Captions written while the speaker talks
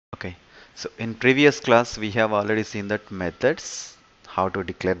Okay, so in previous class we have already seen that methods, how to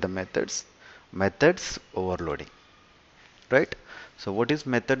declare the methods overloading, right? So what is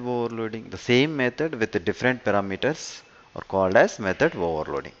method overloading? The same method with the different parameters are called as method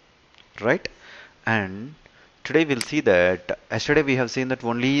overloading, right? And today we'll see that yesterday we have seen that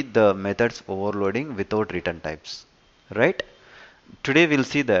only the methods overloading without return types, right? Today we'll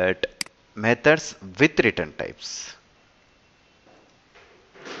see that methods with return types.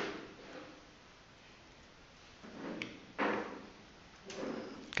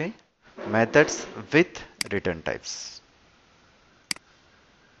 Okay, methods with return types.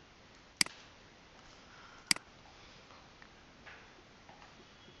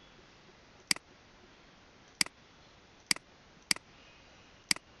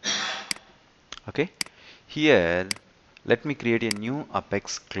 Okay, here let me create a new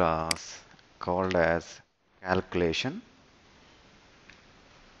Apex class called as calculation.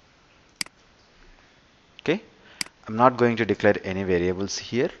 Okay, I'm not going to declare any variables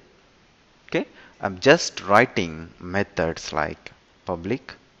here. Okay, I'm just writing methods like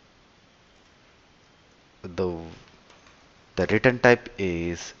public. The the return type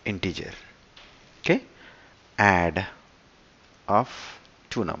is integer. Okay, add of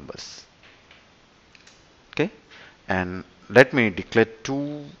two numbers. Okay, and let me declare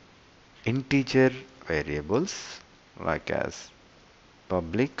two integer variables like as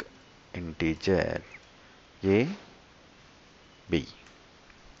public integer a b.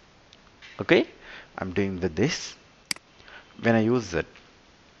 Okay, I'm doing with this. When I use that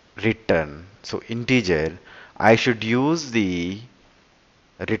return, so integer, I should use the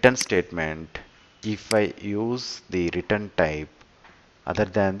return statement if I use the return type other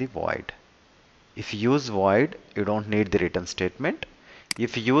than the void. If you use void, you don't need the return statement.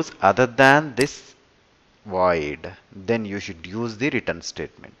 If you use other than this void, then you should use the return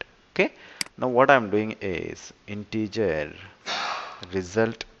statement. Okay, now what I'm doing is integer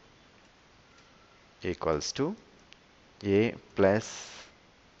result equals to a plus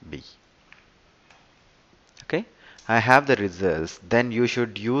b. Okay, I have the results, then you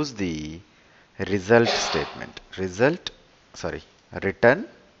should use the result statement. Return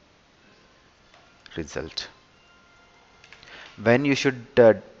result. When you should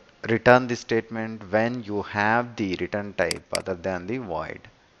return the statement when you have the return type other than the void.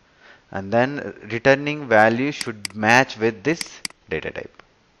 And then returning value should match with this data type.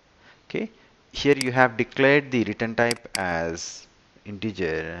 Okay, here you have declared the return type as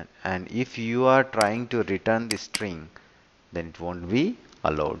integer, and if you are trying to return the string, then it won't be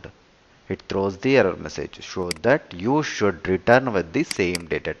allowed. It throws the error message, show that you should return with the same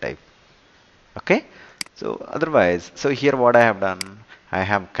data type. Okay, so otherwise, so here what I have done, I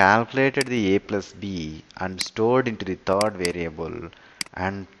have calculated the a plus b and stored into the third variable,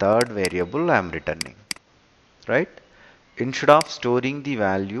 and third variable I am returning, right? Instead of storing the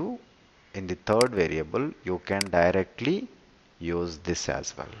value in the third variable, you can directly use this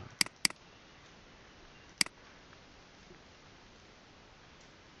as well.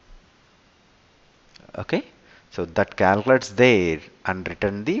 Okay, so that calculates there and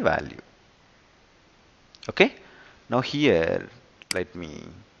return the value. Okay, now here let me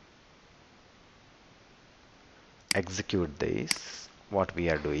execute this. What we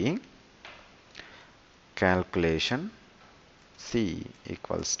are doing, calculation c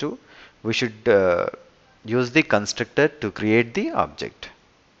equals to, we should use the constructor to create the object.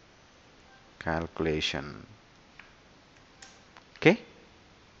 Calculation. Okay,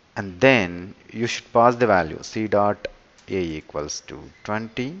 and then you should pass the value c dot a equals to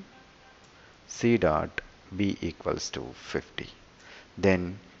 20, c dot b equals to 50.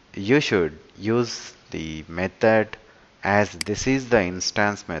 Then you should use the method, as this is the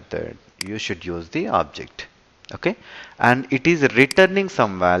instance method, you should use the object. Okay, and it is returning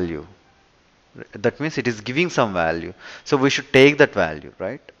some value. That means it is giving some value, so we should take that value,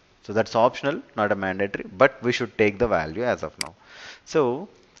 right? So that's optional, not a mandatory, but we should take the value as of now. So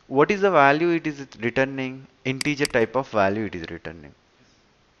what is the value it is returning? Integer type of value it is returning,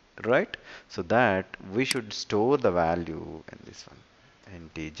 right? So that we should store the value in this one.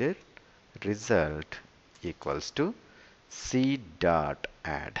 Integer result equals to c dot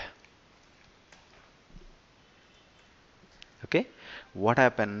add. Okay, what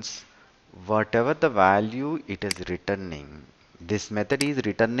happens, whatever the value it is returning, this method is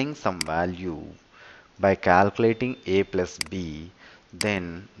returning some value by calculating a plus b,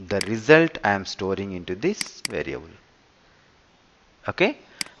 then the result I am storing into this variable. Okay,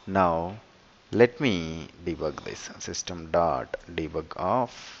 now let me debug this. System dot debug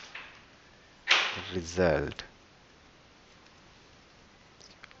of result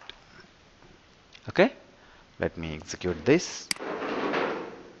Okay, let me execute this.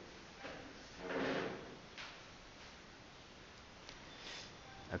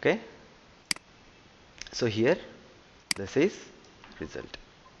 Okay, so here this is result.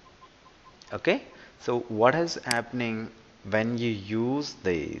 Okay, so what is happening when you use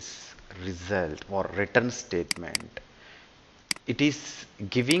this result or return statement? It is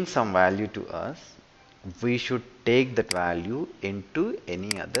giving some value to us. We should take that value into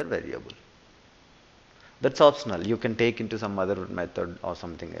any other variable. That's optional. You can take into some other method or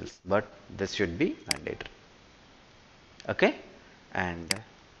something else, but this should be mandatory. Okay, and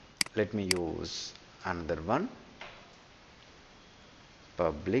let me use another one,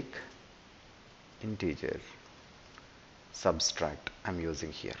 public integer subtract I'm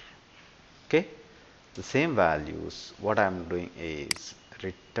using here. Okay, the same values, what I'm doing is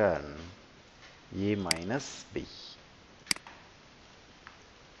return a minus b.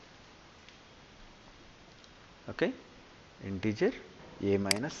 Okay, integer a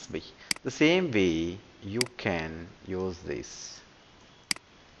minus b. The same way you can use this.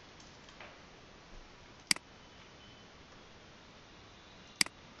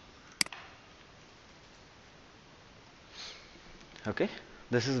 Okay,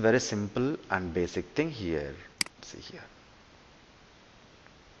 this is very simple and basic thing here. See here.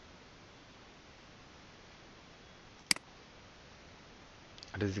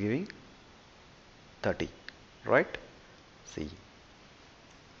 It is giving 30, right? See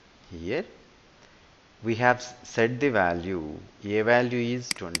here we have set the value. A value is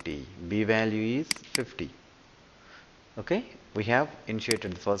 20, B value is 50. Okay, we have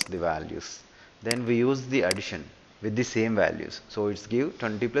initiated first the values, then we use the addition with the same values, so it's give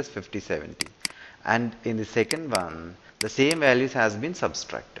 20 plus 50 70, and in the second one the same values has been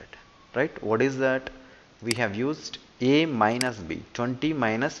subtracted, right? What is that? We have used a minus b. 20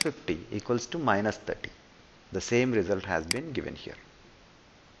 minus 50 equals to minus 30. The same result has been given here.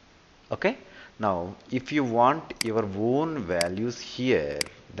 Okay, now if you want your own values here,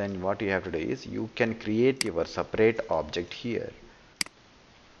 then what you have to do is you can create your separate object here,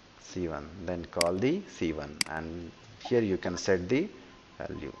 c1, then call the c1, and here you can set the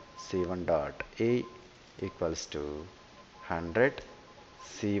value c1 dot a equals to 100,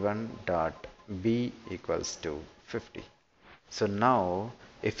 c1 dot b equals to 50. So now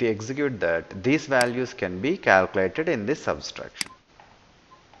if you execute that, these values can be calculated in this subtraction.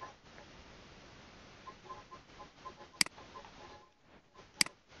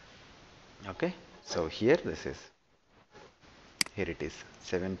 Okay, so here this is, here it is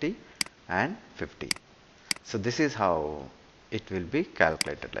 70 and 50. So this is how it will be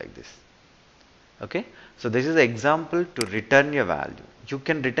calculated like this. Okay, so this is an example to return a value. You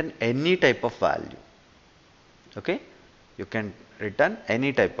can return any type of value. Okay, you can return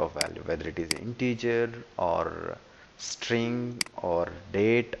any type of value, whether it is integer or string or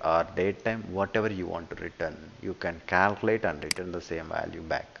date or date time, whatever you want to return, you can calculate and return the same value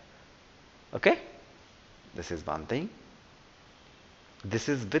back. Okay, this is one thing. This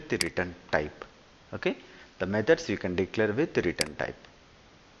is with the return type. Okay, the methods you can declare with the return type.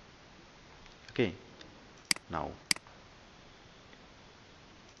 Okay, now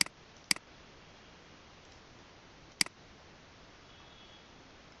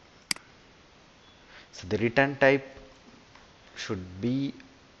so the return type should be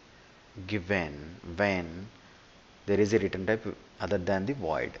given when there is a return type other than the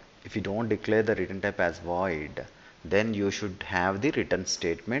void. If you don't declare the return type as void, then you should have the return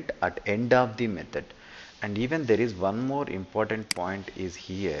statement at end of the method. And even there is one more important point is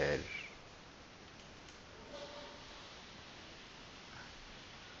here.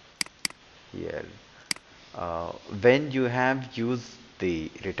 Here, when you have used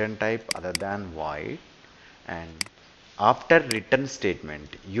the return type other than void, and after return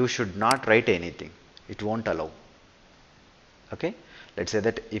statement you should not write anything, it won't allow. Okay, let's say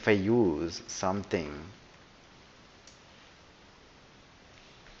that if I use something,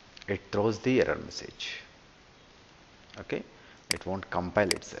 it throws the error message. Okay, it won't compile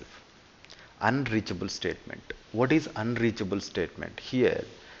itself. Unreachable statement. What is unreachable statement? Here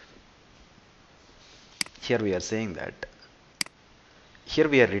we are saying that here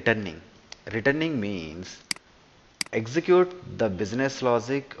we are returning means execute the business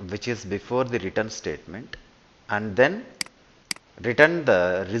logic which is before the return statement and then return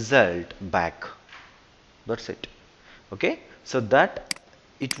the result back. That's it. Okay, so that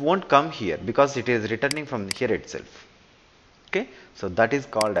it won't come here because it is returning from here itself. Okay, so that is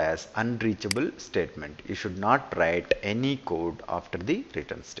called as unreachable statement. You should not write any code after the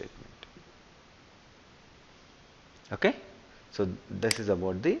return statement. Okay, so this is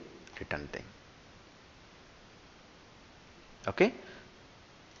about the return thing. Okay,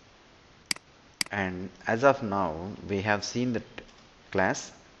 and as of now we have seen that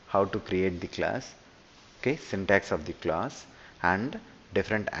class, how to create the class, okay, syntax of the class, and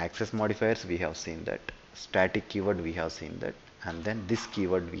different access modifiers we have seen that, static keyword we have seen that, and then this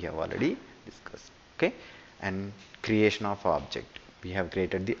keyword we have already discussed. Okay, and creation of object, we have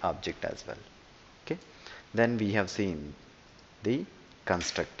created the object as well. Okay, then we have seen the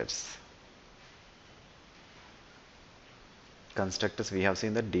constructors. Constructors, we have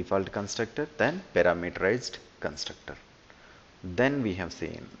seen the default constructor, then parameterized constructor, then we have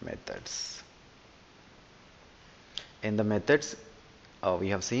seen methods. In the methods, we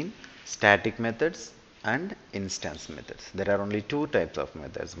have seen static methods and instance methods. There are only two types of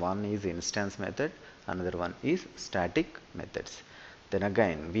methods. One is instance method, another one is static methods. Then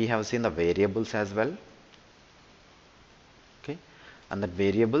again, we have seen the variables as well. Okay, and the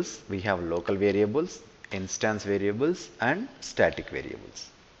variables, we have local variables, instance variables, and static variables.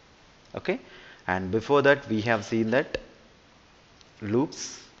 Okay, and before that, we have seen that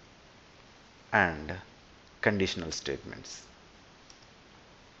loops and conditional statements.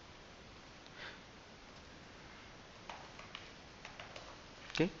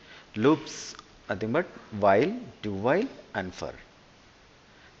 Okay, loops nothing but while, do while, and for.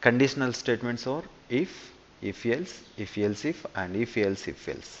 Conditional statements are if else if, and if else if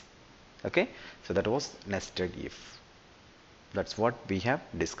else. Okay, so that was nested if. That's what we have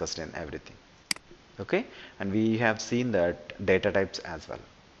discussed in everything. Okay, and we have seen that data types as well.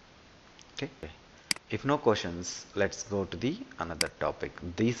 Okay, if no questions, let's go to the another topic.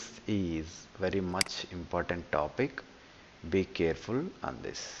 This is very much important topic. Be careful on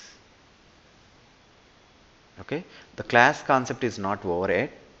this. Okay, the class concept is not over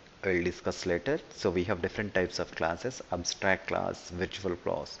yet. We'll discuss later. So we have different types of classes: abstract class, virtual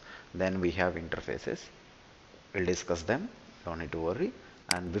class, then we have interfaces. We'll discuss them, don't need to worry.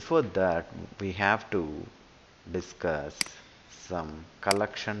 And before that, we have to discuss some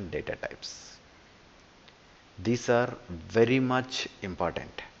collection data types. These are very much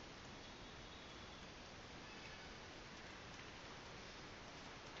important.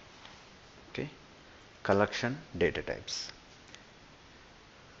 Okay, collection data types.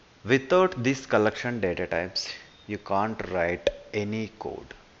 Without these collection data types, you can't write any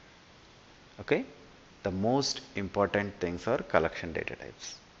code. Okay, the most important things are collection data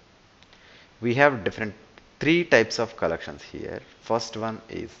types. We have different three types of collections here. First one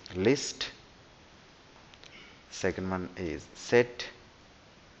is list, second one is set,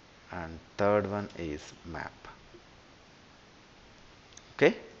 and third one is map.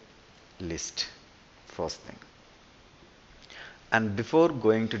 Okay, list, first thing. And before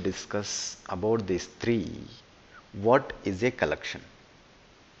going to discuss about these three, what is a collection?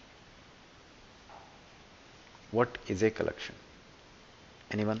 What is a collection?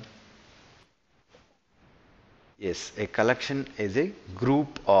 Anyone? Yes, a collection is a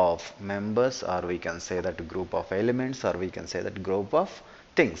group of members, or we can say that group of elements, or we can say that group of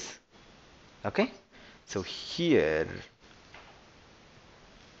things. Okay? So here,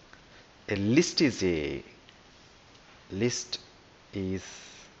 a list is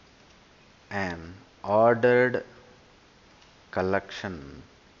an ordered collection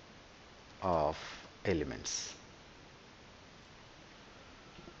of elements.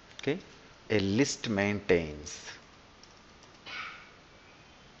 Okay, a list maintains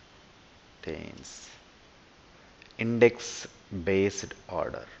index based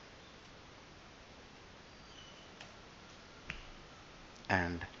order,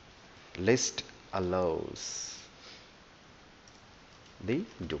 and list allows the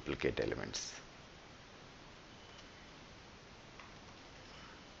duplicate elements.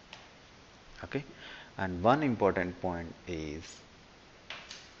 Okay, and one important point is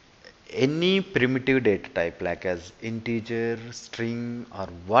any primitive data type like as integer, string, or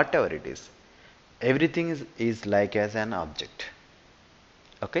whatever it is, everything is like as an object.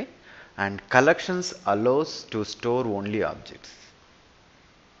 Okay, and collections allows to store only objects.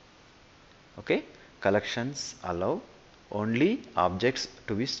 Okay, collections allow only objects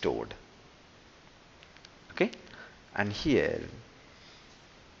to be stored. Okay, and here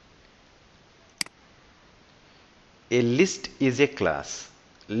a list is a class.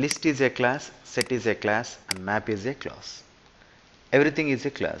 List is a class, set is a class, and map is a class. Everything is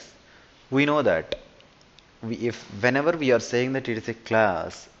a class. We know that if whenever we are saying that it is a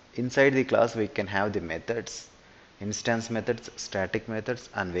class, inside the class we can have the methods, instance methods, static methods,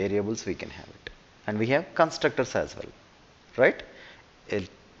 and variables we can have it. And we have constructors as well, right?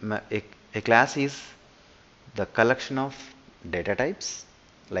 A class is the collection of data types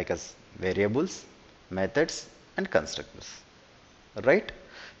like as variables, methods, and constructors. right?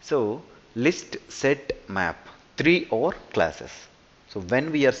 So list, set, map, three or classes. So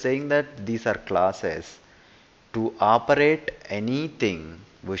when we are saying that these are classes, to operate anything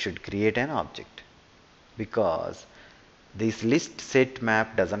we should create an object, because this list, set,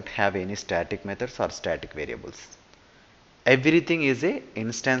 map doesn't have any static methods or static variables. Everything is a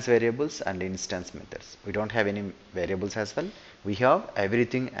instance variables and instance methods. We don't have any variables as well. We have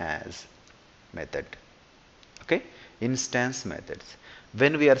everything as method. Okay, instance methods.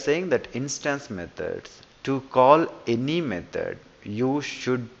 When we are saying that instance methods, to call any method you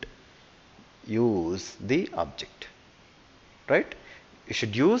should use the object, right? You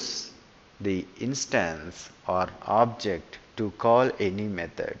should use the instance or object to call any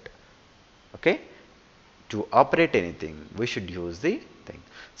method. Okay, to operate anything we should use the thing.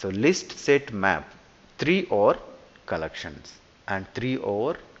 So list, set, map, three or collections and three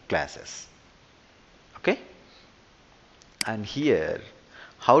or classes. Okay, and here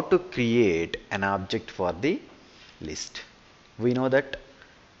how to create an object for the list. We know that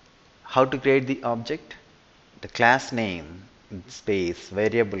how to create the object. The class name space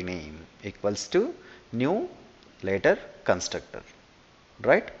variable name equals to new later constructor,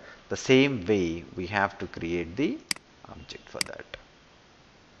 right? The same way we have to create the object for that.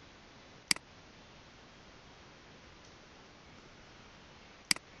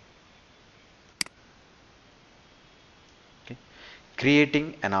 Okay,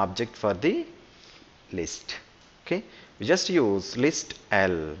 creating an object for the list. Okay, we just use list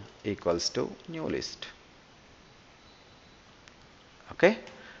L equals to new list. Okay,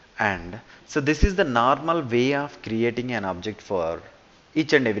 and so this is the normal way of creating an object for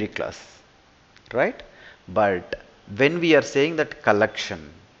each and every class, right? But when we are saying that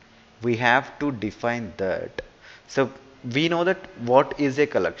collection, we have to define that. So we know that what is a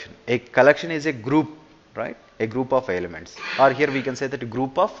collection. A collection is a group, right? A group of elements, or here we can say that a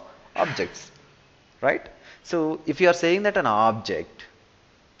group of objects, right? So if you are saying that an object,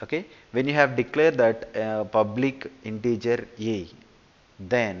 okay, when you have declared that public integer a,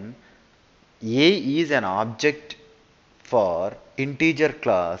 then a is an object for integer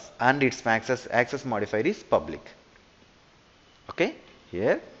class and its access modifier is public. Okay,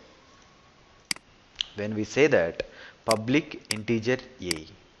 here when we say that public integer a,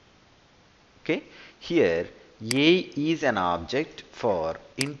 okay, here a is an object for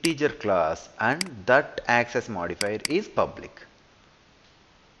integer class and that access modifier is public.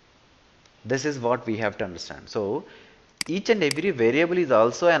 This is what we have to understand. So each and every variable is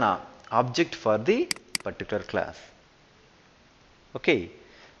also an object for the particular class. Okay,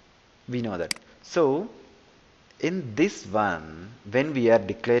 we know that. So in this one, when we are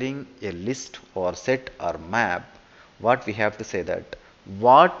declaring a list or set or map, what we have to say that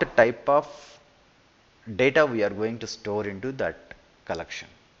what type of data we are going to store into that collection.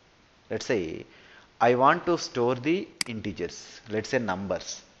 Let's say I want to store the integers, let's say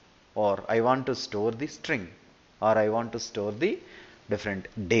numbers, or I want to store the string, or I want to store the different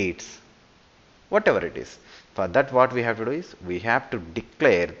dates, whatever it is. For that what we have to do is we have to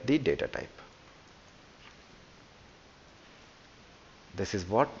declare the data type. This is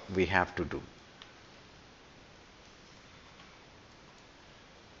what we have to do.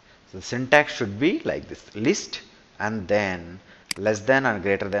 So the syntax should be like this: list and then less than and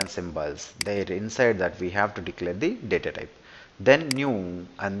greater than symbols. There inside that we have to declare the data type. Then new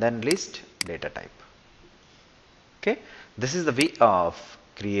and then list data type. Okay, this is the way of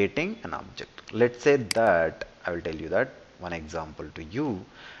creating an object. Let's say that I will tell you that one example to you.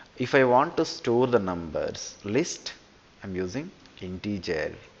 If I want to store the numbers list, I'm using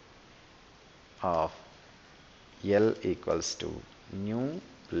integer of L equals to new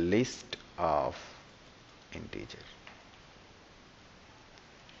list of integer.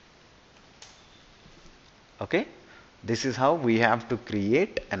 Okay, this is how we have to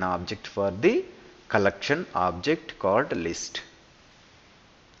create an object for the collection object called list.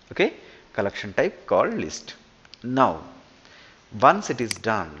 Okay, collection type called list. Now once it is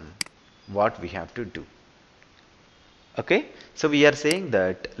done, what we have to do? Okay, so we are saying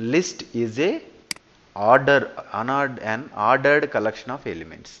that list is a an ordered collection of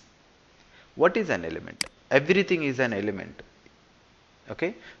elements. What is an element? Everything is an element.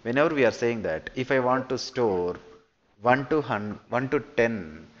 Okay, whenever we are saying that if I want to store 1 to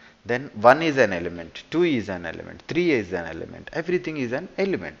 10, then 1 is an element, 2 is an element, 3 is an element, everything is an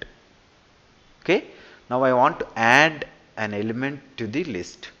element. Okay, now I want to add an element to the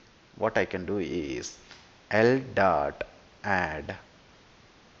list. What I can do is L dot add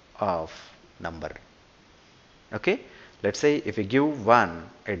of number. Okay, let's say if you give 1,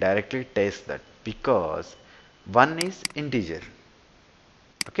 it directly takes that because 1 is integer.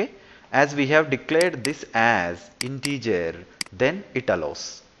 Okay, as we have declared this as integer, then it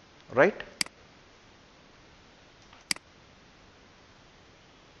allows, right?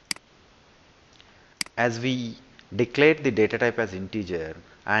 As we declared the data type as integer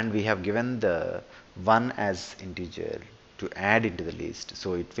and we have given the 1 as integer to add into the list,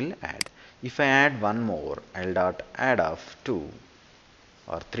 so it will add. If I add one more, L dot add of 2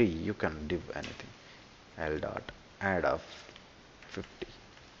 or 3, you can div anything, L dot add of 50,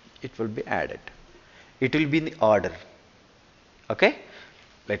 it will be added. It will be in the order. Okay,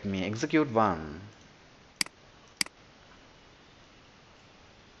 let me execute one.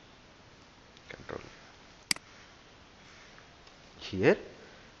 Control. Here,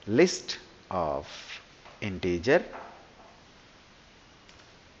 list of integer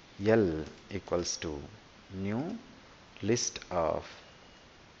L equals to new list of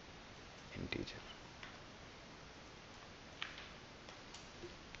integer.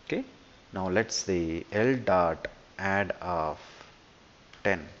 Okay, now let's say L dot add of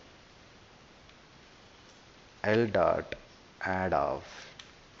 10, L dot add of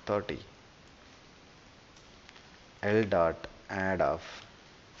 30, L dot add of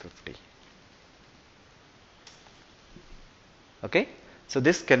 50. Okay, so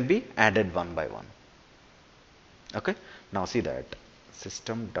this can be added one by one. Okay, now see that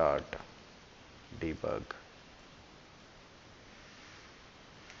system dot debug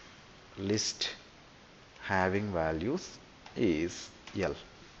list having values is L,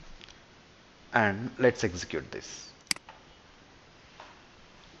 and let's execute this.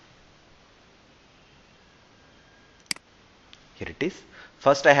 Here it is.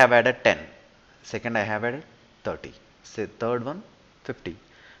 First I have added 10, second I have added 30, say third one 50.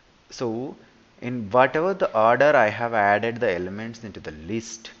 So in whatever the order I have added the elements into the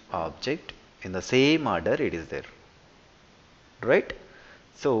list object, in the same order it is there, right?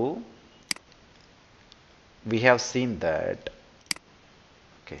 So we have seen that,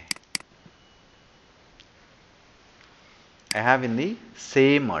 okay, I have in the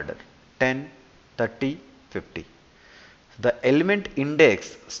same order 10, 30, 50. The element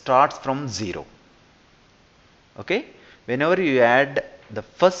index starts from 0. Okay, whenever you add the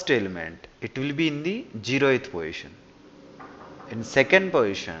first element, it will be in the 0th position. In second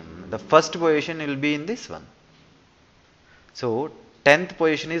position, the first position will be in this one. So 10th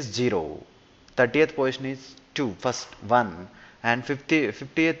position is 0, 30th position is 2, first 1, and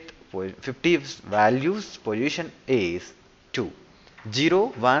 50th values position is 2. 0,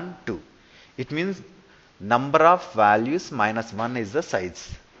 1, 2. It means number of values minus 1 is the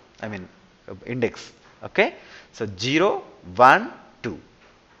size, I mean index. Okay, so 0, 1, 2.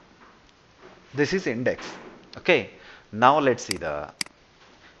 This is index. Okay, now let's see the,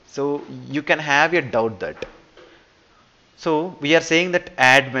 so you can have a doubt that, so we are saying that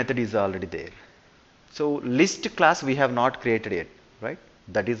add method is already there. So list class we have not created yet, right?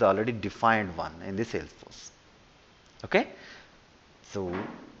 That is already defined one in the Salesforce. Okay, so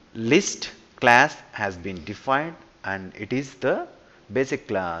list class has been defined and it is the basic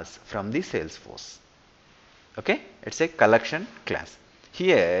class from the Salesforce. Okay, it's a collection class.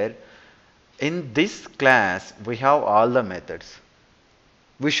 Here in this class we have all the methods.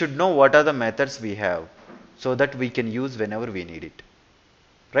 We should know what are the methods we have so that we can use whenever we need it,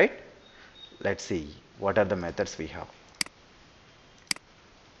 right? Let's see what are the methods we have.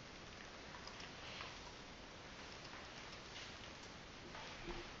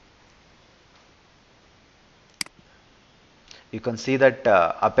 You can see that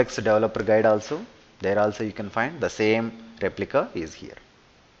Apex developer guide also, there also you can find the same replica is here.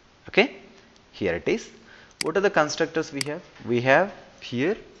 Okay, here it is. What are the constructors we have? We have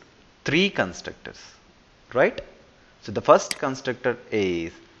here 3 constructors, right? So the first constructor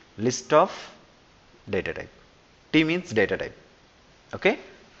is list of data type. T means data type. Okay,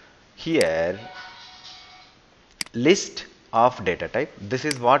 here list of data type, this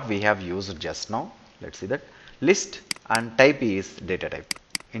is what we have used just now. Let's see that list and type is data type.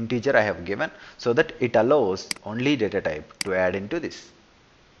 Integer I have given so that it allows only data type to add into this,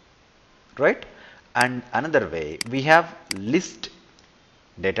 right? And another way we have list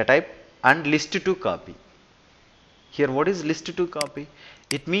data type and list to copy. Here what is list to copy?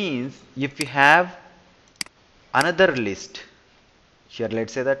 It means if you have another list, here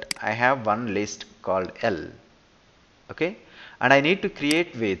let's say that I have one list called L, okay, and I need to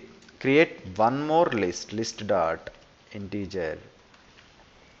create one more list dot integer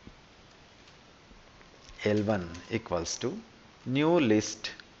L1 equals to new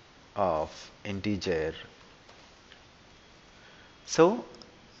list of integer. So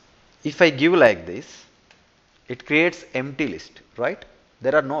if I give like this, it creates empty list, right?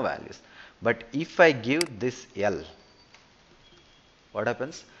 There are no values. But if I give this L, what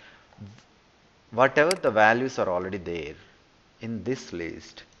happens? Whatever the values are already there in this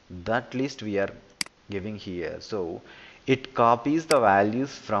list, that list we are giving here. So it copies the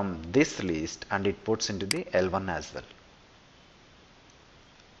values from this list and it puts into the L1 as well.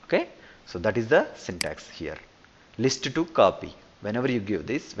 Okay, so that is the syntax here. List to copy. Whenever you give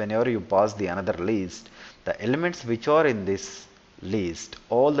this, whenever you pass the another list, the elements which are in this list,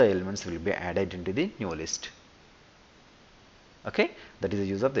 all the elements will be added into the new list. Okay, that is the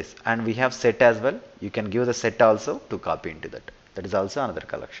use of this. And we have set as well. You can give the set also to copy into that. That is also another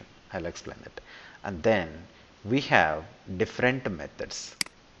collection. I'll explain that. And then we have different methods.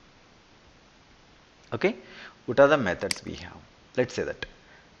 Okay, what are the methods we have? Let's say that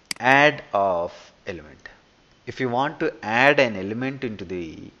add of element. If you want to add an element into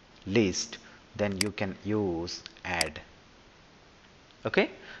the list, then you can use add.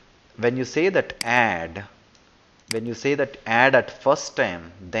 Okay, when you say that add at first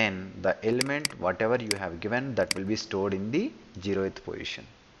time, then the element whatever you have given, that will be stored in the 0th position.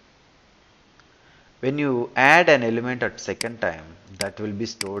 When you add an element at second time, that will be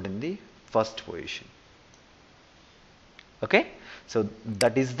stored in the first position. Okay, so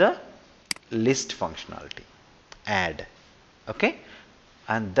that is the list functionality, add. Okay,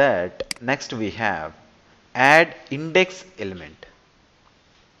 and that next we have add index element.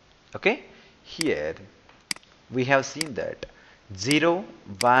 Okay, here we have seen that 0,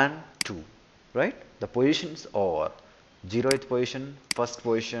 1, 2, right? The positions are 0th position, first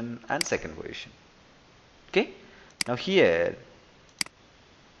position and second position. Okay, now here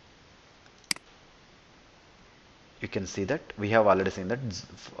you can see that we have already seen that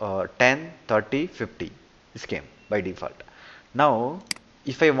 10, 30, 50 this came by default. Now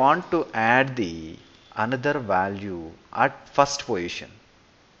if I want to add the another value at first position,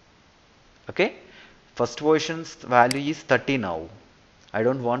 okay, first position's value is 30 now. I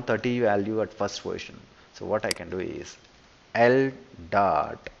don't want 30 value at first position. So what I can do is L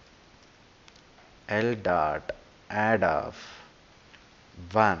dot add of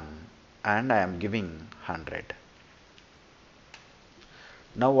 1 and I am giving 100.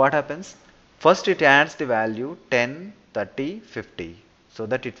 Now what happens? First it adds the value 10, 30, 50 so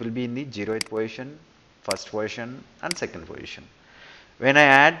that it will be in the 0th position, first position and second position. When I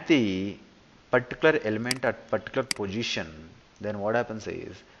add the particular element at particular position, then what happens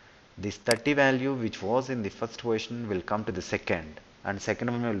is this 30 value which was in the first position will come to the second and second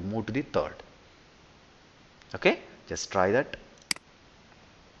one will move to the third. Okay, just try that.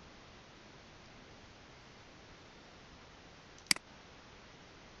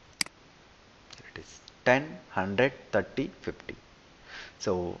 Here it is 10, 100, 30, 50.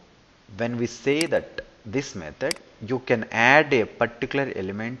 So when we say that this method, you can add a particular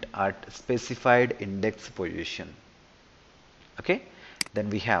element at specified index position. Okay, then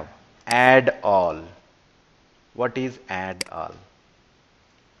we have add all. What is add all?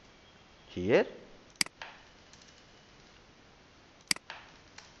 Here,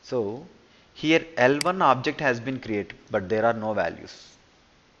 so here L1 object has been created but there are no values,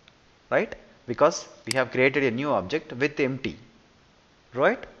 right? Because we have created a new object with empty,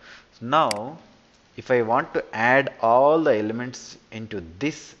 right? So now if I want to add all the elements into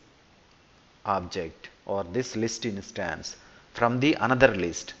this object or this list instance from the another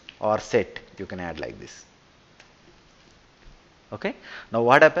list or set, you can add like this. Okay, now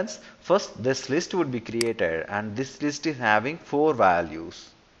what happens? First this list would be created and this list is having 4 values.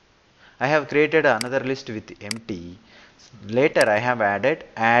 I have created another list with empty. Later I have added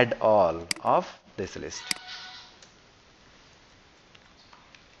add all of this list.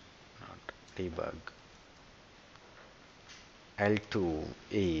 Not debug. L2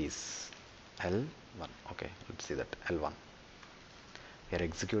 is L1. Okay, let's see that L1. Here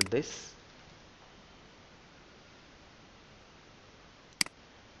execute this.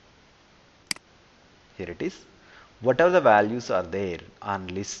 Here it is. Whatever the values are there on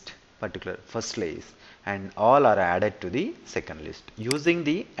list particular first list and all are added to the second list using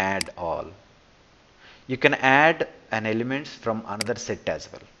the add all. You can add an element from another set as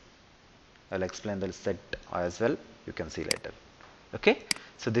well. I'll explain the set as well. You can see later. Okay.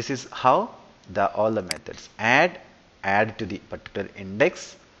 So this is how all the methods add to the particular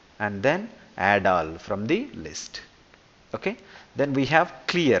index and then add all from the list. Okay. Then we have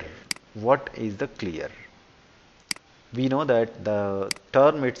clear. What is the clear? We know that the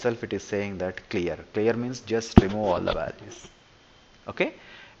term itself, it is saying that clear. Clear means just remove all the values. Okay.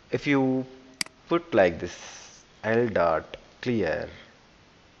 If you put like this L dot clear,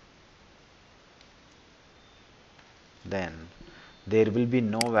 then there will be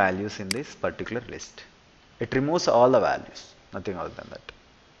no values in this particular list. It removes all the values, nothing other than that.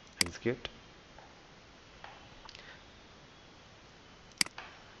 Execute.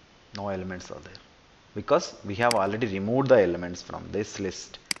 No elements are there because we have already removed the elements from this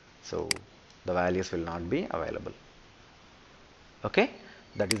list, so the values will not be available. Okay,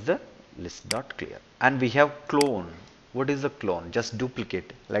 that is the list dot clear. And we have clone. What is the clone? Just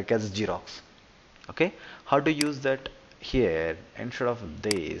duplicate, like as Xerox. Okay, how to use that? Here, instead of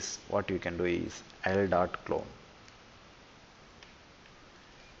this, what you can do is l dot clone.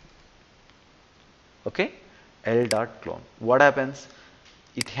 Okay, l dot clone. What happens?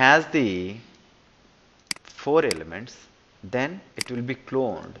 It has the 4 elements, then it will be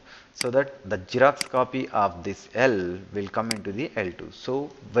cloned so that the Xerox copy of this L will come into the L2.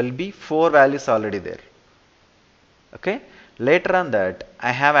 So will be 4 values already there. Okay, later on that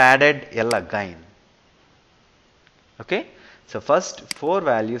I have added L again. Okay, so first 4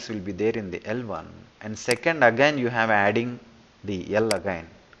 values will be there in the L1, and second again you have adding the L again.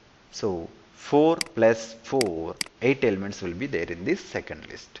 So 4 plus 4, 8 elements will be there in this second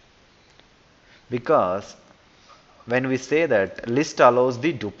list. Because when we say that list allows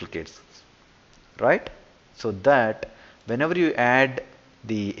the duplicates, right? So that whenever you add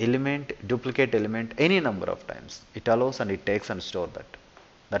the element, duplicate element any number of times, it allows and it takes and store that.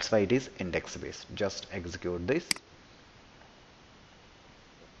 That's why it is index based. Just execute this.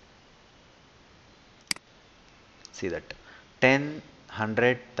 See that 10,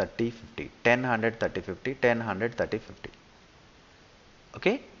 100, 30, 50, 10, 100, 30, 50, 10, 100, 30, 50.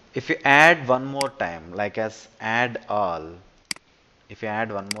 Okay, if you add one more time, like as add all, if you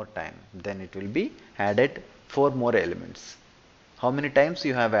add one more time, then it will be added 4 more elements. How many times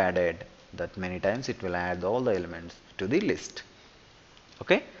you have added? That many times it will add all the elements to the list.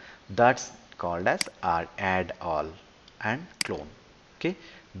 Okay, that's called as add all and clone. Okay,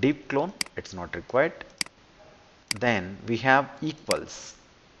 deep clone, it's not required. Then we have equals.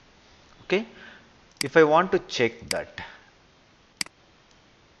 Okay, if I want to check that,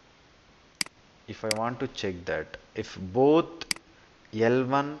 if both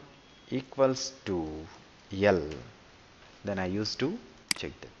L1 equals to L, then I used to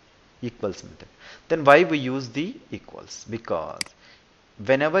check the equals method. Then why we use the equals? Because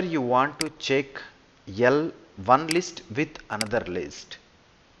whenever you want to check L one list with another list,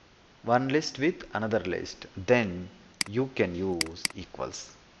 then you can use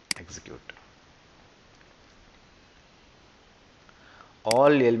equals. Execute.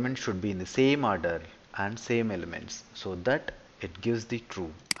 All elements should be in the same order and same elements so that it gives the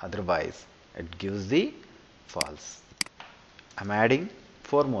true, otherwise it gives the false. I'm adding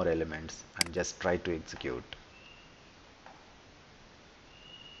 4 more elements and just try to execute.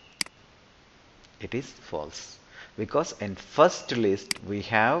 It is false because in first list we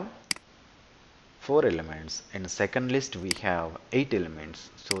have 4 elements, in second list we have 8 elements,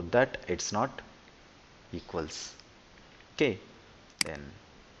 so that it's not equals. Okay, then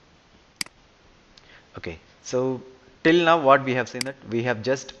okay, so till now what we have seen, that we have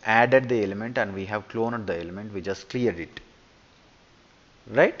just added the element and we have cloned the element, we just cleared it,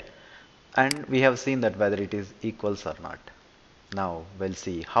 right? And we have seen that whether it is equals or not. Now we'll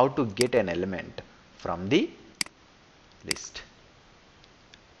see how to get an element from the list.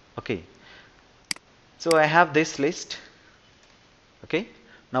 Okay, so I have this list. Okay,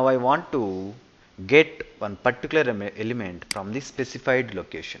 now I want to get one particular element from the specified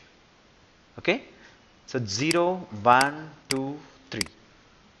location. Okay, so 0, 1, 2, 3.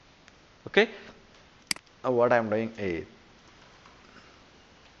 Okay, now what I am doing is,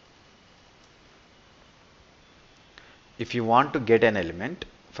 if you want to get an element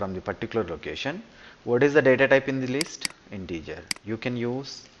from the particular location, what is the data type in the list? Integer. You can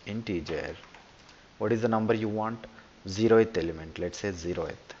use integer. What is the number you want? 0th element. Let's say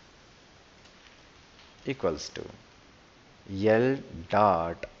 0th equals to L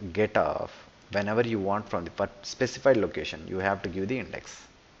dot get of, whenever you want from the specified location, you have to give the index.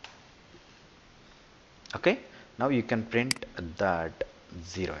 Okay, now you can print that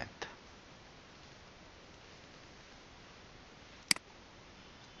 0th.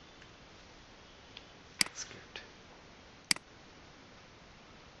 Script.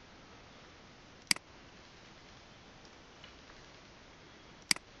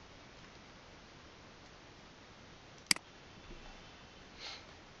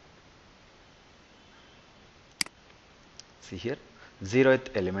 See here, 0th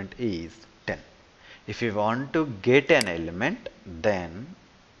element is 10. If you want to get an element, then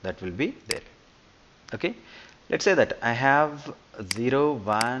that will be there. Okay, let's say that I have 0,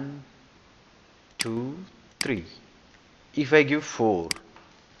 1, 2, 3. If I give 4,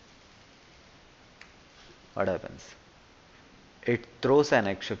 what happens? It throws an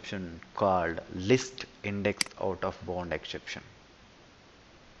exception called list index out of bound exception.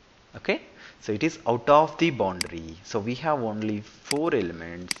 Okay, so it is out of the boundary. So we have only 4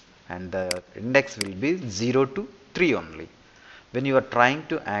 elements and the index will be 0 to 3 only. When you are trying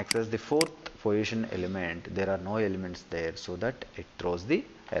to access the 4th position element, there are no elements there, so that it throws the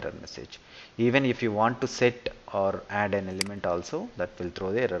error message. Even if you want to set or add an element also, that will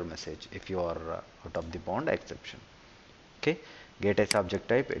throw the error message if you are out of the bound exception. Okay, get a subject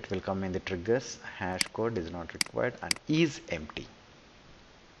type, it will come in the triggers, hash code is not required, and is empty.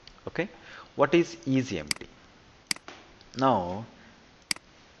 Okay, what is empty? Now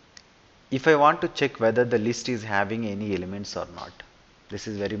if I want to check whether the list is having any elements or not, this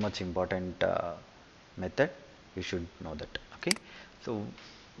is very much important method, you should know that. Okay, so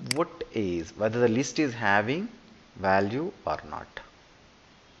what is whether the list is having value or not?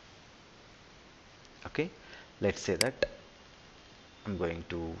 Okay, let's say that I'm going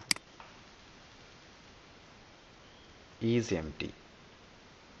to is empty.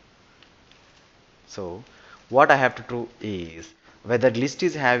 So what I have to do is whether list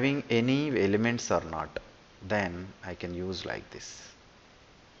is having any elements or not, then I can use like this,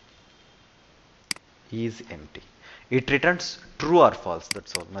 is empty. It returns true or false,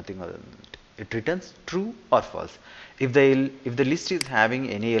 that's all, nothing other than that. It returns true or false. If the list is having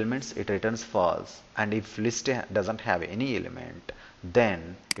any elements, it returns false, and if list doesn't have any element,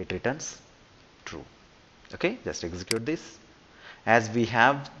 then it returns true. Okay, just execute this. As we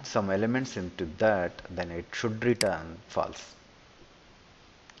have some elements into that, then it should return false.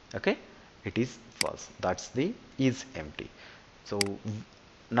 Okay, it is false, that's the is empty. So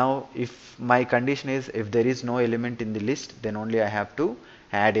now if my condition is if there is no element in the list, then only I have to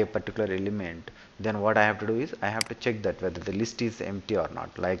add a particular element. Then what I have to do is I have to check that whether the list is empty or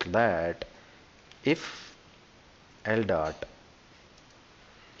not. Like that, if L dot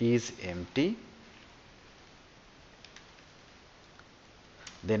is empty,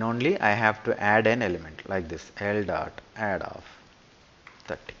 then only I have to add an element like this, L dot add of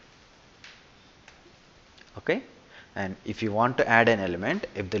 30. Okay, and if you want to add an element,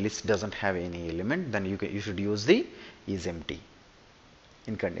 if the list doesn't have any element, then you should use the is empty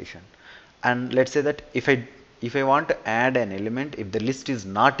in condition. And let's say that if I want to add an element, if the list is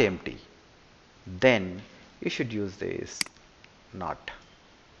not empty, then you should use this not.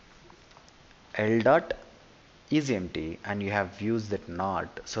 L dot is empty, and you have used that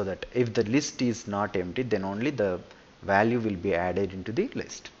not, so that if the list is not empty, then only the value will be added into the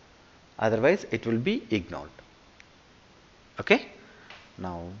list, otherwise it will be ignored. Okay,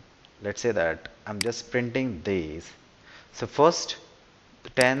 now let's say that I'm just printing this. So first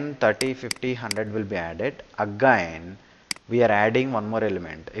 10, 30, 50, 100 will be added. Again we are adding one more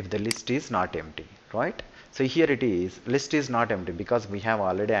element if the list is not empty, right? So here it is, list is not empty because we have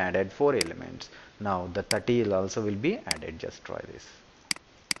already added 4 elements. Now the 30 will also will be added. Just try this.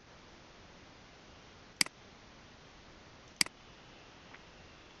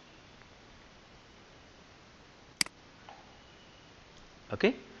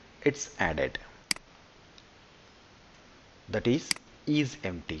 Okay, it's added. That is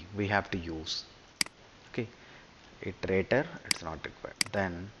empty, we have to use. Okay, iterator, it's not required.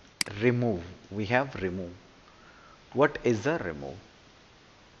 Then remove, we have remove. What is the remove?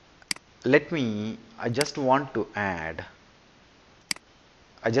 I just want to add,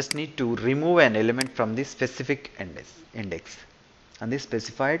 I just need to remove an element from the specific index and the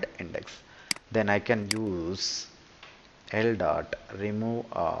specified index. Then I can use L dot remove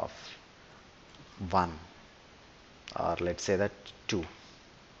of 1, or let's say that 2.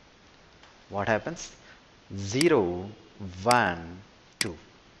 What happens? 0, 1, 2.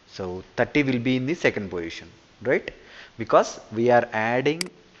 So 30 will be in the second position, right? Because we are adding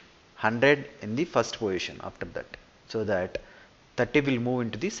 100 in the first position after that, so that 30 will move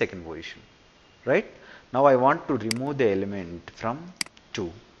into the second position, right? Now I want to remove the element from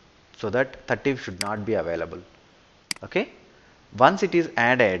 2, so that 30 should not be available. Okay, once it is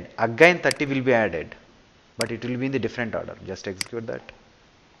added, again 30 will be added, but it will be in the different order. Just execute that.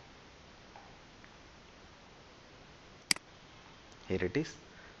 Here it is,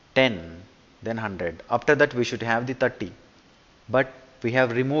 10, then 100. After that we should have the 30, but we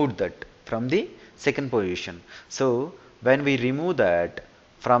have removed that from the second position. So when we remove that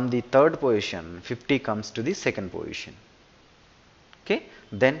from the third position, 50 comes to the second position. Okay,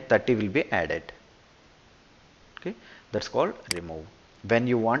 then 30 will be added. Okay, that's called remove. When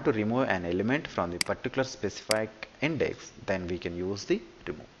you want to remove an element from the particular specific index, then we can use the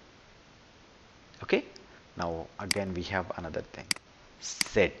remove. Okay, Now again we have another thing,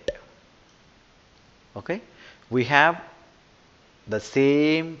 set. Okay, we have the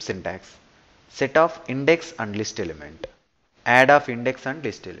same syntax, set of index and list element, add of index and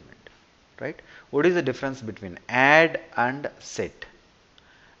list element, right? What is the difference between add and set?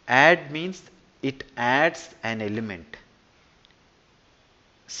 Add means it adds an element.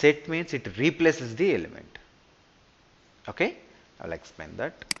 Set means it replaces the element. Okay, I'll explain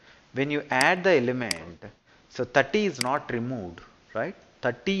that. When you add the element, so 30 is not removed, right?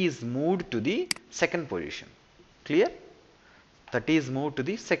 30 is moved to the second position. Clear? 30 is moved to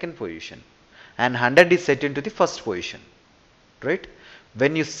the second position and 100 is set into the first position, right?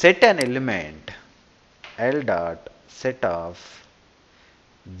 When you set an element, L dot set of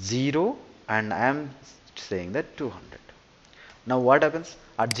 0 and I am saying that 200. Now what happens?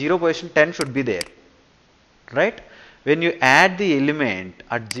 At 0 position 10 should be there, right? When you add the element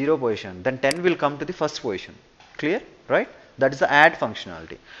at 0 position, then 10 will come to the first position. Clear? Right? That is the add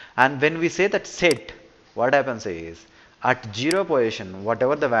functionality. And when we say that set, what happens is at 0 position,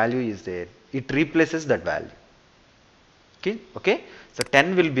 whatever the value is there, it replaces that value. Okay? Okay? So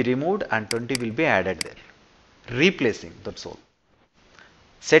 10 will be removed and 20 will be added there. Replacing, that's all.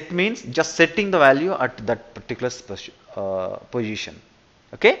 Set means just setting the value at that particular position.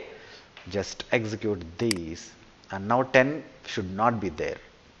 Okay? Just execute these and now 10 should not be there.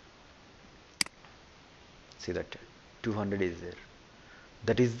 See that 200 is there.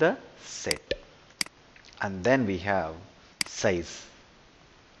 That is the set. And then we have size.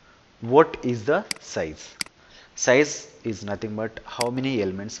 What is the size? Size is nothing but how many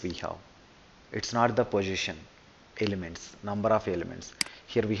elements we have. It's not the position, elements, number of elements.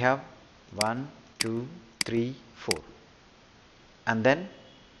 Here we have 1, 2, 3, 4 and then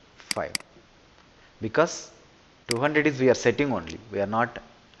 5. Because 200 is we are setting only, we are not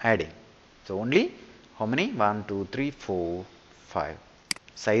adding. So only how many? 1, 2, 3, 4, 5.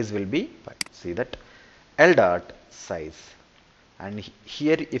 Size will be 5. See that? L dot size. And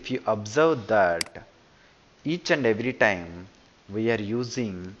here if you observe that each and every time we are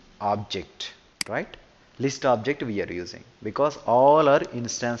using object, right? List object we are using because all are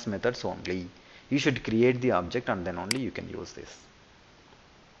instance methods only. You should create the object and then only you can use this.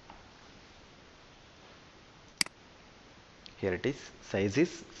 Here it is, size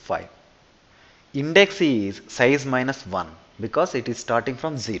is 5. Index is size minus 1 because it is starting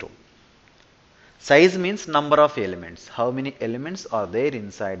from 0. Size means number of elements. How many elements are there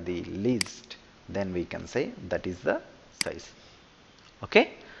inside the list? Then we can say that is the size.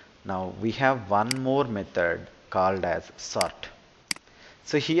 Okay. Now we have one more method called as sort.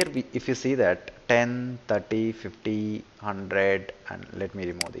 So here if you see that 10, 30, 50, 100 and let me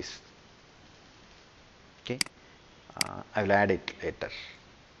remove this. Okay. I will add it later.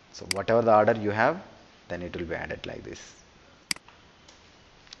 So whatever the order you have, then it will be added like this.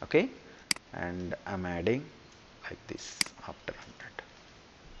 Okay, and I'm adding like this after 100.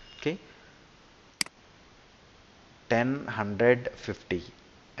 Okay, 10, 100, 50.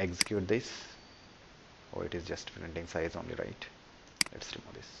 Execute this. Oh, it is just printing size only, right? Let's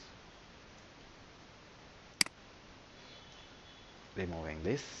remove this. Removing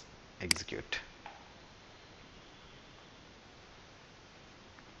this. Execute.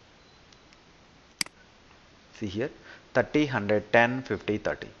 See here 30, 100, 10, 50,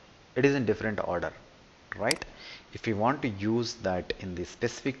 30. It is in different order, right? If you want to use that in the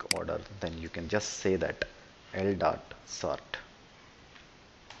specific order, then you can just say that L dot sort.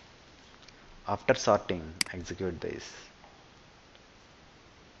 After sorting, execute this.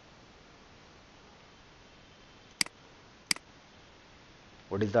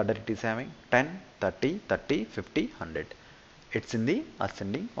 What is the order it is having? 10, 30, 30, 50, 100. It's in the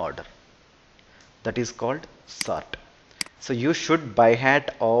ascending order. That is called sort. So you should by heart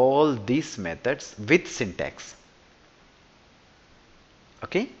all these methods with syntax.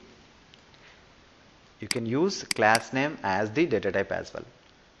 Okay. You can use class name as the data type as well.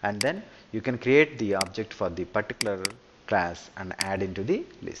 And then you can create the object for the particular class and add into the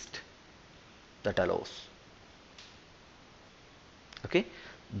list. That allows. Okay.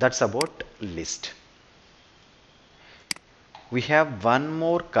 That's about list. We have one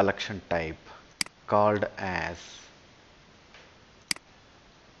more collection type called as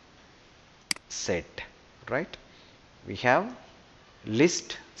set, right? We have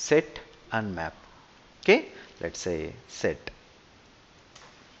list, set and map. Okay, let's say set.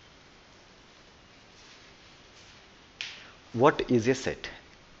 What is a set?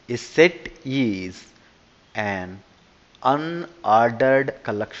 A set is an unordered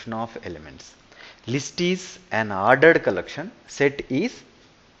collection of elements. List is an ordered collection, set is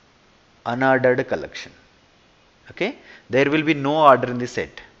unordered collection. Okay, there will be no order in the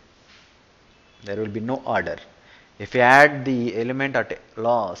set. There will be no order. If you add the element at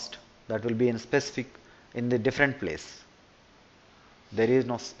last, that will be in specific in the different place. There is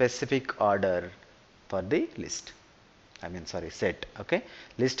no specific order for the list. I mean, sorry, set. Okay,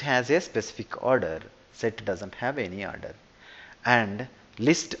 list has a specific order. Set doesn't have any order. And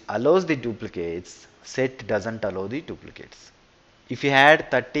list allows the duplicates. Set doesn't allow the duplicates. If you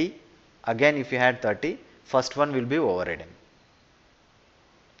add 30, again if you add 30, first one will be overridden.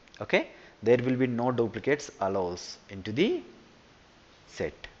 Okay, there will be no duplicates allows into the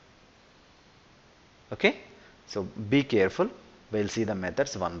set. Okay, so be careful. We'll see the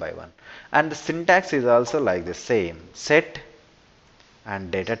methods one by one. And the syntax is also like the same. Set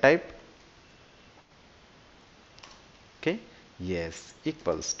and data type. Okay, yes,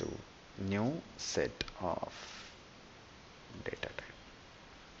 equals to new set of data type.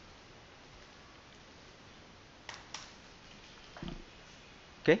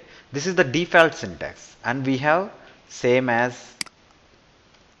 Okay, this is the default syntax, and we have same as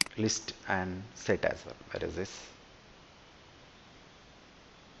list and set as well. Where is this?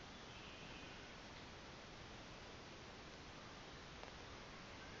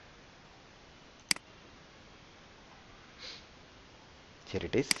 Here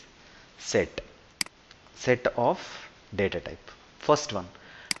it is. Set of data type, first one,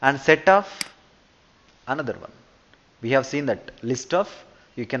 and set of another one. We have seen that list of,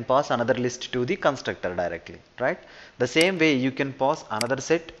 you can pass another list to the constructor directly, right? The same way you can pass another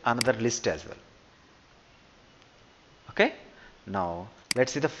set, another list as well. Okay, now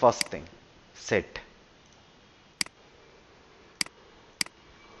let's see the first thing, set.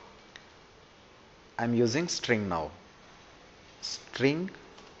 I'm using string now. String,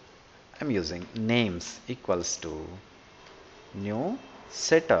 I'm using names equals to new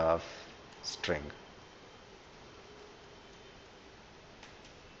set of string.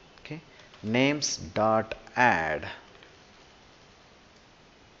 Okay, names dot add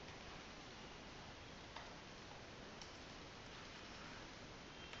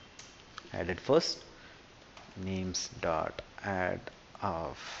added first, names dot add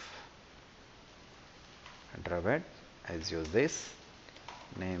of Android. As use this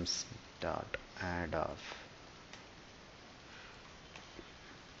names dot add of.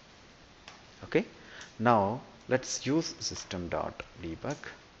 Okay, now let's use system dot debug.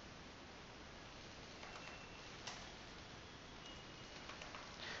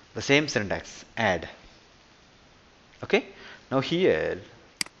 The same syntax, add. Okay, now here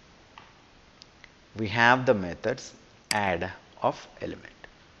we have the methods add of element.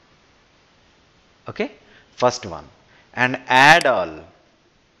 Okay, first one, and add all.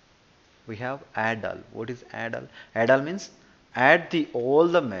 We have add all. What is add all? Add all means add the all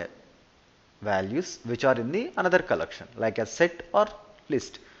the values which are in the another collection, like a set or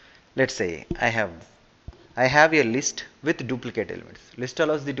list. Let's say I have a list with duplicate elements. List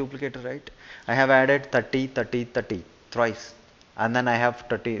allows the duplicate, right? I have added 30, 30, 30 thrice, and then I have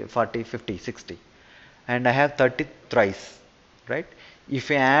 30, 40, 50, 60, and I have 30 thrice, right? If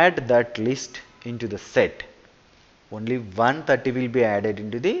I add that list into the set, only 130 will be added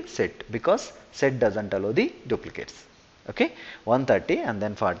into the set, because set doesn't allow the duplicates. Okay, 130 and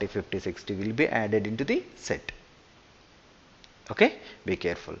then 40, 50, 60 will be added into the set. Okay, be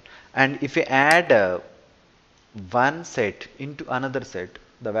careful. And if you add one set into another set,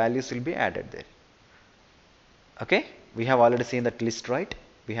 the values will be added there. Okay, we have already seen that list, right?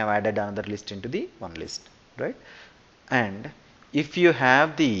 We have added another list into the one list, right? And if you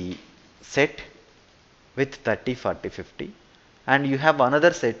have the set with 30, 40, 50, and you have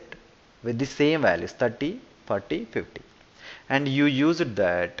another set with the same values 30, 40, 50, and you used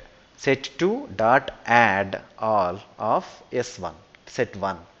that set2 dot add all of s1, set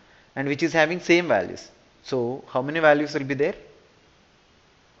 1, and which is having same values. So how many values will be there?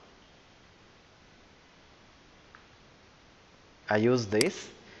 I use this.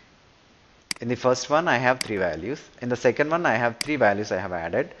 In the first one I have 3 values. In the second one I have 3 values I have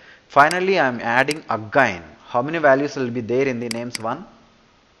added. Finally I am adding again. How many values will be there in the names 1?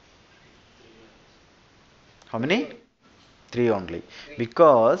 How many? 3 only.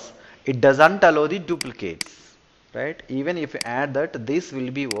 Because it doesn't allow the duplicates. Right? Even if you add that, this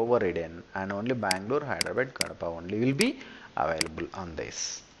will be overridden, and only Bangalore, Hyderabad, Kadapa only will be available on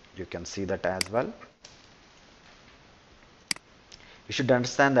this. You can see that as well. You should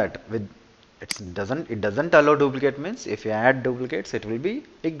understand that with it doesn't allow duplicate means if you add duplicates it will be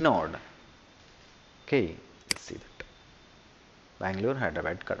ignored. Okay, let's see that. Bangalore,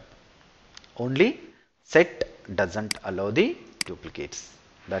 Hyderabad, Kadapa. Only set doesn't allow the duplicates.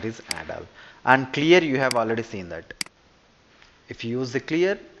 that is add all. And clear, you have already seen that. If you use the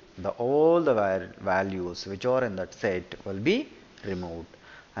clear, all the values which are in that set will be removed.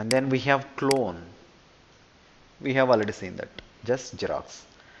 And then we have clone. We have already seen that, just Xerox.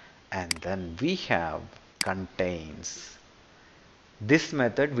 And then we have contains. This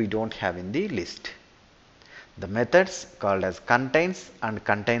method we don't have in the list. The methods called as contains and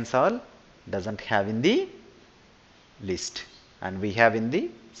contains all doesn't have in the list, and we have in the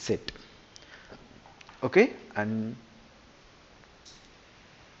set. Okay, and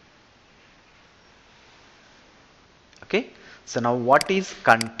okay, so now what is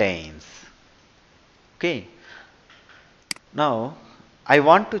contains? Okay, now I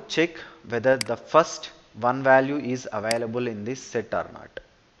want to check whether the first one value is available in this set or not.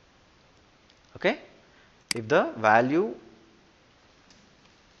 Okay, if the value,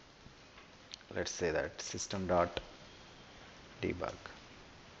 let's say that system dot debug,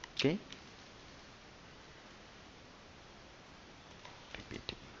 okay, repeat.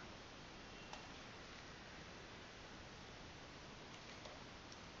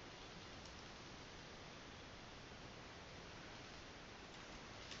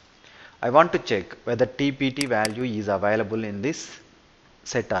 I want to check whether TPT value is available in this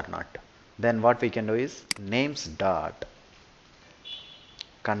set or not. Then what we can do is names dot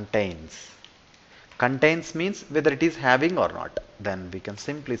contains. Contains means whether it is having or not. Then we can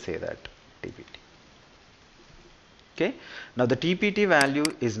simply say that TPT. Okay. Now the TPT value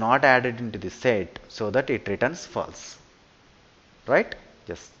is not added into the set, so that it returns false. Right?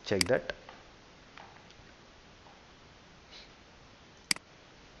 Just check that.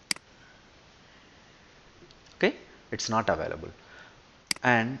 Okay, it's not available.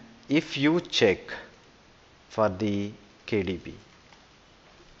 And if you check for the KDP,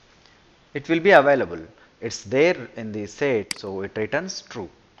 it will be available. It's there in the set, so it returns true.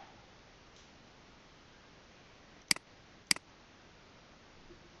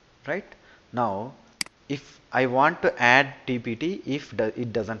 Right? Now, if I want to add TPT, if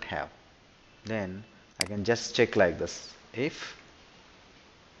it doesn't have, then I can just check like this. If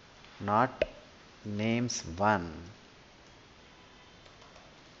not names one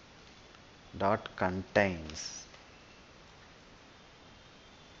dot contains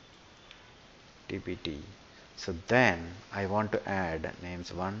TPT, so then I want to add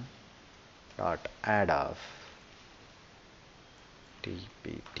names one dot add of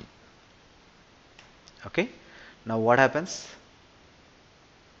TPT. Okay, now what happens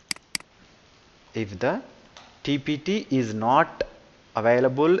if the TPT is not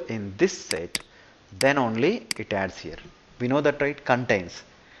available in this set? Then only it adds here. We know that, right? Contains.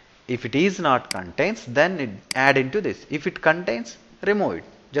 If it is not contains, then it add into this. If it contains, remove it.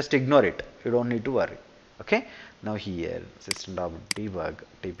 Just ignore it. You don't need to worry. Okay. Now here system.debug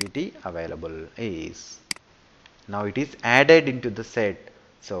TPT available is. Now it is added into the set.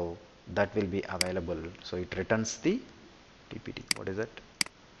 So that will be available. So it returns the TPT. What is it?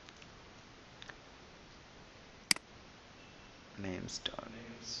 Names.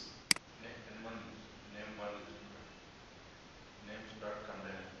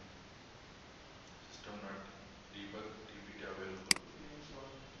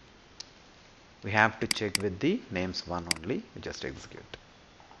 We have to check with the names one only. We just execute.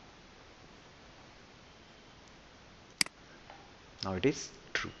 Now it is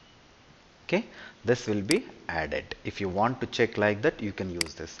true. Okay, this will be added. If you want to check like that, you can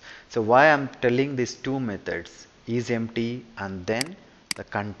use this. So why I'm telling these two methods, is empty and then the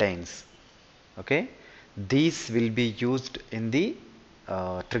contains. Okay, these will be used in the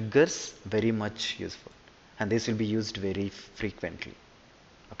triggers, very much useful, and this will be used very frequently.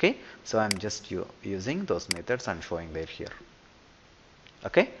 Okay, so I'm just using those methods and showing there here.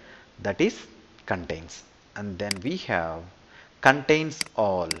 Okay, that is contains. And then we have contains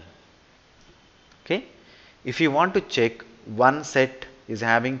all. Okay, if you want to check one set is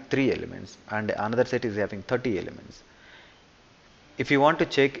having 3 elements and another set is having 30 elements, if you want to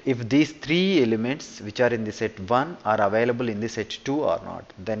check if these 3 elements which are in the set 1 are available in the set 2 or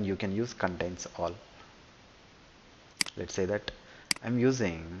not, then you can use contains all. Let's say that I'm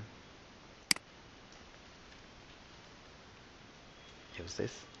using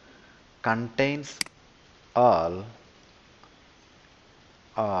this contains all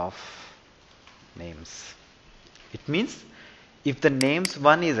of names. It means if the names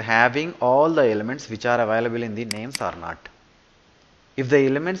one is having all the elements which are available in the names or not. If the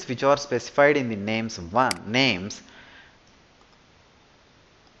elements which are specified in the names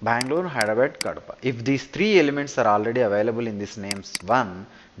Bangalore, Hyderabad, Kadapa, if these 3 elements are already available in this names 1,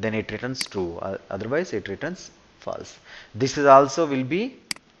 then it returns true, otherwise it returns false. This is also will be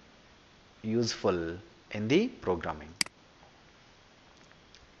useful in the programming,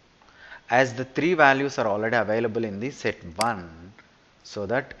 as the three values are already available in the set 1, so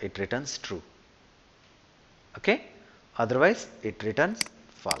that it returns true. Okay, otherwise it returns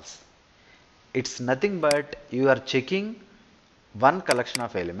false. It's nothing but you are checking one collection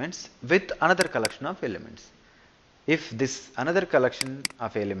of elements with another collection of elements. If this another collection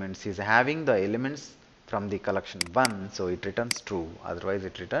of elements is having the elements from the collection 1, so it returns true, otherwise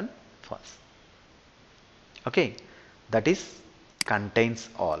it returns false. Okay, that is contains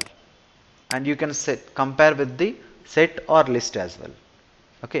all, and you can compare with the set or list as well.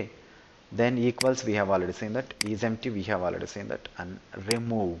 Okay, then equals, we have already seen that, is empty, we have already seen that, and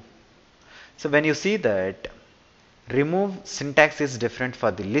remove. So when you see that remove syntax is different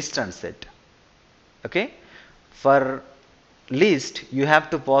for the list and set. Okay, for list you have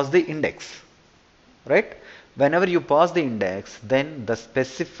to pass the index, right? Whenever you pass the index, then the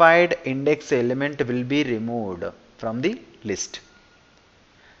specified index element will be removed from the list.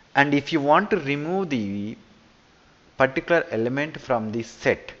 And if you want to remove the particular element from the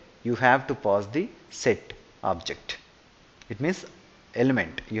set, you have to pass the set object. It means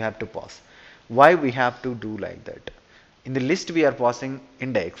element you have to pass. Why we have to do like that? In the list we are passing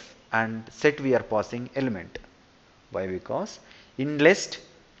index, and set we are passing element. Why? Because in list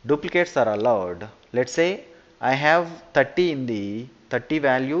duplicates are allowed. Let's say I have 30 in the 30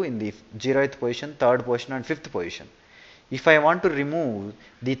 value in the 0th position, 3rd position and 5th position. If I want to remove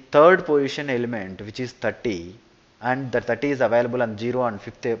the 3rd position element, which is 30, and the 30 is available on 0 and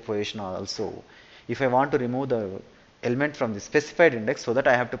 5th position also, if I want to remove the element from the specified index, so that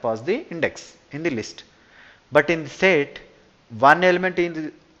I have to pass the index in the list. But in the set, one element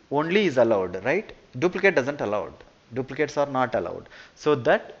only is allowed, right? Duplicate doesn't allowed. Duplicates are not allowed. So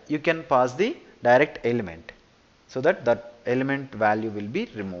that you can pass the direct element, so that that element value will be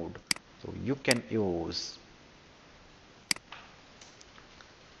removed. So you can use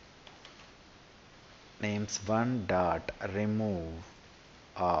names1 dot remove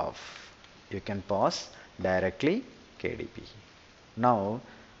of, you can pass directly KDP. Now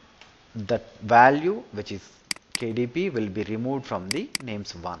that value which is KDP will be removed from the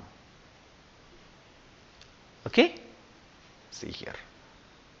names1. Okay, see here,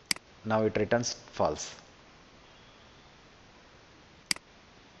 now it returns false.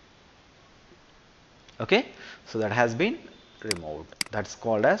 Okay, so that has been removed. That's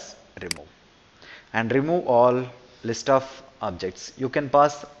called as remove. And remove all list of objects. You can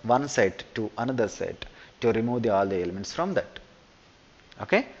pass one set to another set to remove all the elements from that.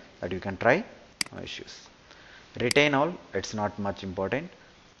 Okay, that you can try, no issues. Retain all, it's not much important.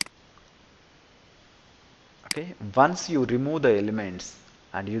 Okay, once you remove the elements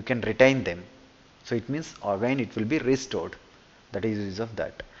and you can retain them, so it means again it will be restored. That is use of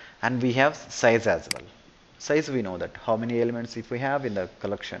that. And we have size as well. Size, we know that how many elements if we have in the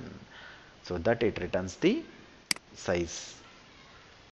collection, so that it returns the size.